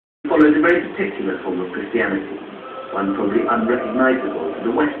followed a very particular form of Christianity, one probably unrecognizable to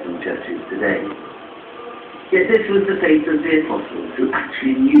the Western churches today. Yet this was the faith of the apostles who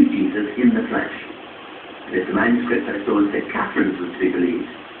actually knew Jesus in the flesh. And if the manuscript I saw in St. Catherine's was to be believed,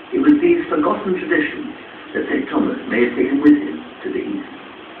 it was these forgotten traditions that St. Thomas may have taken with him to the east.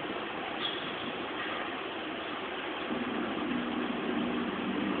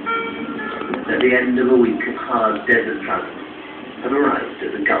 At the end of a week of hard desert travel, have arrived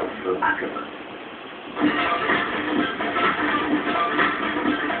at the Gulf of Aqaba.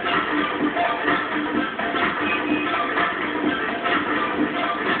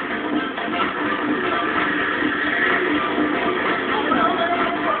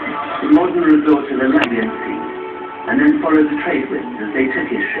 The modern resort to the Arabian Sea, and then followed the trade winds as they took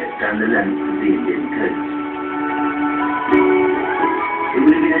his ship down the length of the Indian coast. It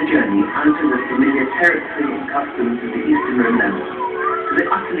would have been a journey out of the familiar territory and customs of the Eastern Romance to the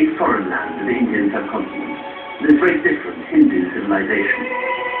utterly foreign land of the Indian subcontinent, and its very different Hindu civilization.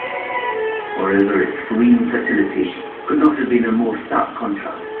 Moreover, its serene fertility could not have been a more stark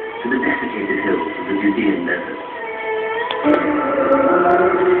contrast to the desiccated hills of the Judean desert.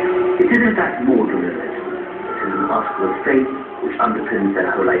 It is in fact more than a legend. It is an article of faith which underpins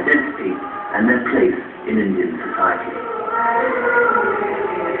their whole identity and their place in Indian society.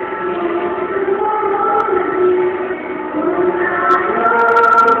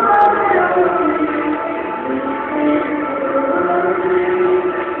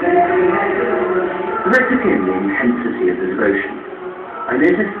 As I took in the intensity of the devotion, I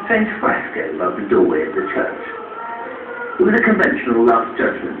noticed a strange fresco above the doorway of the church. It was a conventional Last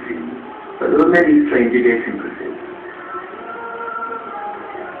Judgment scene, but there were many strange idiosyncrasies.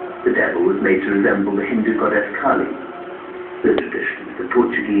 The devil was made to resemble the Hindu goddess Kali, the traditions the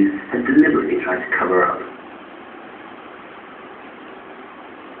Portuguese had deliberately tried to cover up.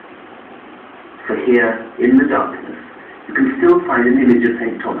 For here, in the darkness, you can still find an image of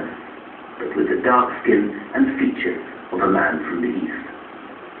St. Thomas, but with the dark skin and features of a man from the East.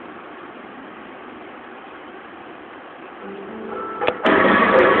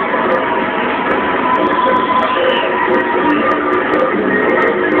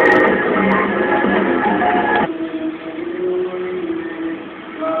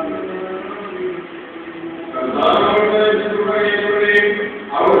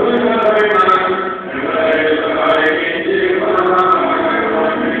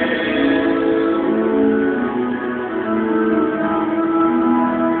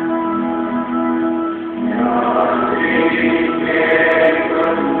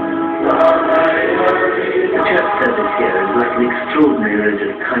 Extraordinary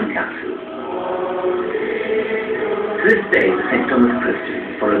religious time capsule. To this day, the St. Thomas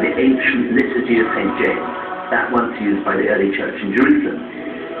Christians follow the ancient liturgy of St. James, that once used by the early church in Jerusalem,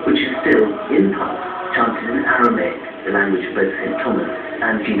 which is still, in part, chanted in Aramaic, the language of both St. Thomas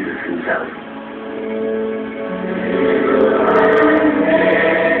and Jesus himself.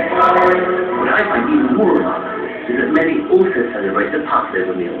 What I find even more remarkable is that many also celebrate the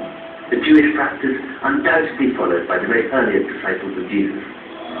Passover meal, the Jewish practice undoubtedly followed by the very earliest disciples of Jesus.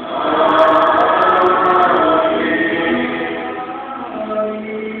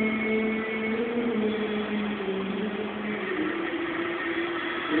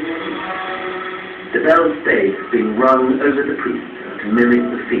 The bell stayed being rung over the priests to mimic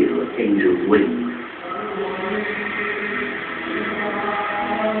the feel of angels' wings.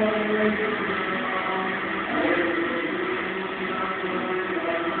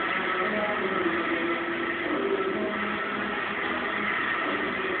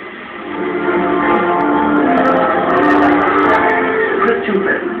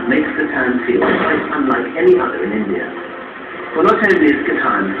 Makes Catan feel quite unlike any other in India. For not only is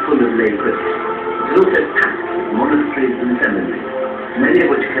Catan full of lay Christians, it is also packed with monasteries and seminaries, many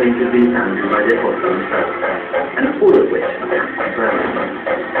of which claim to have been founded by the apostles themselves, and all of which are packed forever.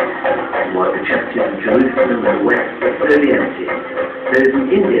 And while the churches of Jerusalem and the West are slowly emptying, those in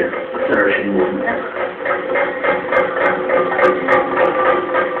India are flourishing more than ever.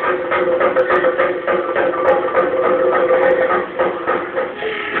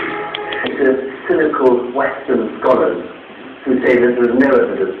 Cynical Western scholars who say that there is no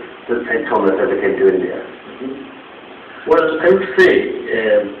evidence that St. Thomas ever came to India. Well, I would say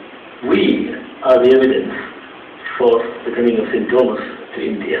we are the evidence for the coming of St. Thomas to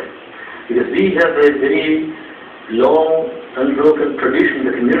India, because we have a very long, unbroken tradition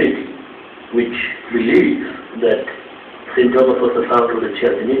in the community which believes that St. Thomas was the founder of the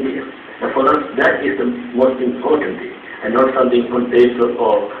church in India. And for us, that is the most important thing, and not something on paper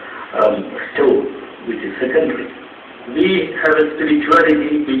or stone, which is secondary. we have a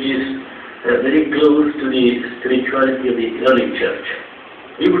spirituality which is very close to the spirituality of the early church.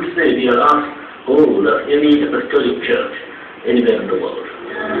 We would say we are as old as any apostolic church anywhere in the world.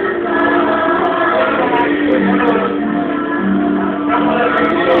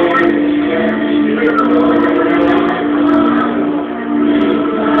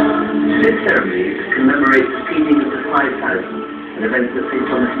 This ceremony commemorates the feeding of the 5,000, an event that St.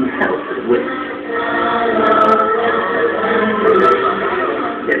 Thomas himself had witnessed.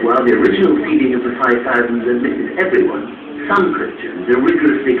 Yet while the original feeding of the 5,000 admitted everyone, some Christians are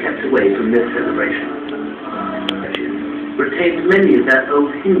rigorously kept away from this celebration. Retained many of their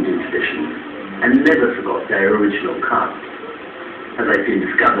old Hindu traditions and never forgot their original caste. As I soon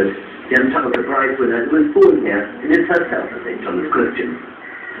discovered, the Antarctica Prize winner who was born here and is herself a St. Thomas Christian.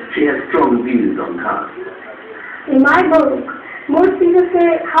 She has strong views on caste. In my book, most people say,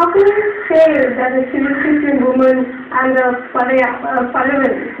 how can you say that a civil Christian woman and a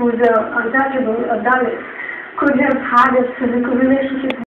Parivan, who is untouchable, a Dalit, could have had a physical relationship